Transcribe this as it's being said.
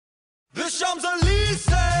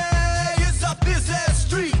Champs-Élysées is a busy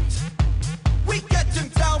street. We getting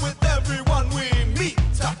down with everyone we meet.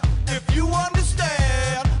 If you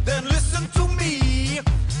understand, then listen to me.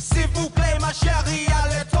 S'il vous plaît, ma chérie,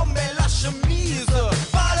 allez tomber la chemise.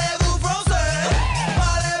 Parlez-vous français?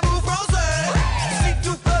 Parlez-vous français? Si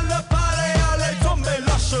tu peux le parler, allez tomber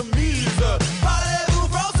la chemise. Parlez-vous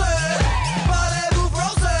français? Parlez-vous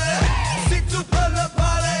français? Si tu peux le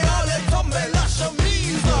parler, allez tomber la chemise.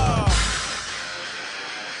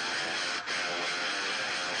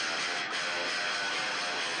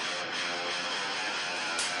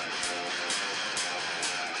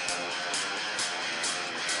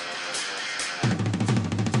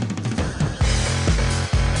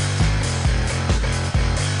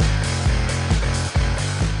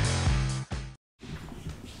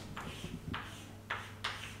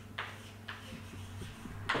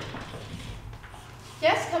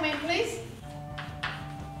 Yes, come in, please.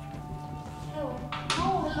 Hello.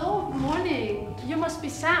 Oh, hello. Good morning. You must be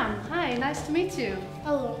Sam. Hi, nice to meet you.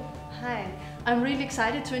 Hello. Hi. I'm really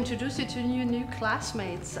excited to introduce you to your new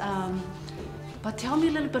classmates. But tell me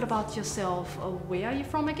a little bit about yourself. Where are you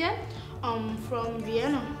from again? I'm from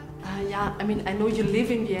Vienna. Yeah, I mean, I know you live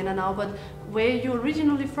in Vienna now, but where are you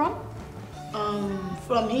originally from?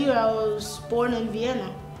 From here, I was born in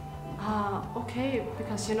Vienna. Ah, okay,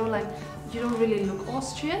 because you know, like, you don't really look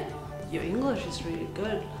Austrian. Your English is really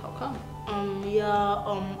good. How come?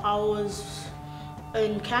 I was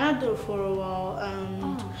in Canada for a while,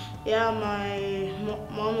 and yeah, my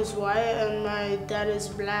mom is white and my dad is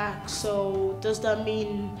black. So does that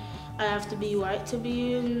mean I have to be white to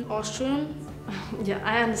be an Austrian? Yeah,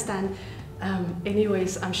 I understand.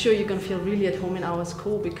 Anyways, I'm sure you're gonna feel really at home in our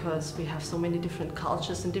school because we have so many different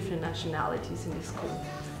cultures and different nationalities in this school.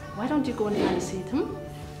 Why don't you go and find a seat,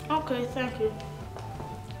 Okay, thank you.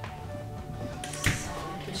 So,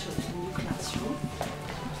 let me show you the new classroom.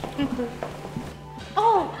 Okay.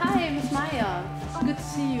 Oh, hi, Miss Maya. It's good to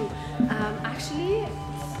see you. Actually,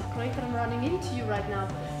 it's great that I'm running into you right now.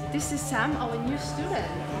 This is Sam, our new student.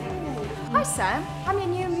 Hi Sam, I'm your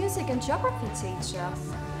new music and geography teacher.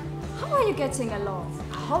 How are you getting along?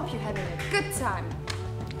 I hope you're having a good time.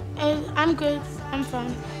 I'm good, I'm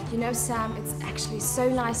fine. You know Sam, it's actually so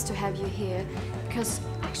nice to have you here because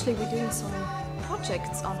actually we're doing some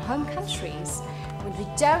projects on home countries when we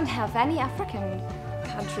don't have any African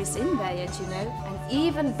countries in there yet, you know, and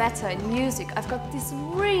even better in music. I've got these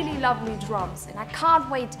really lovely drums and I can't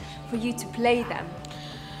wait for you to play them.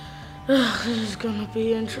 This is gonna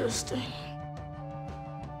be interesting.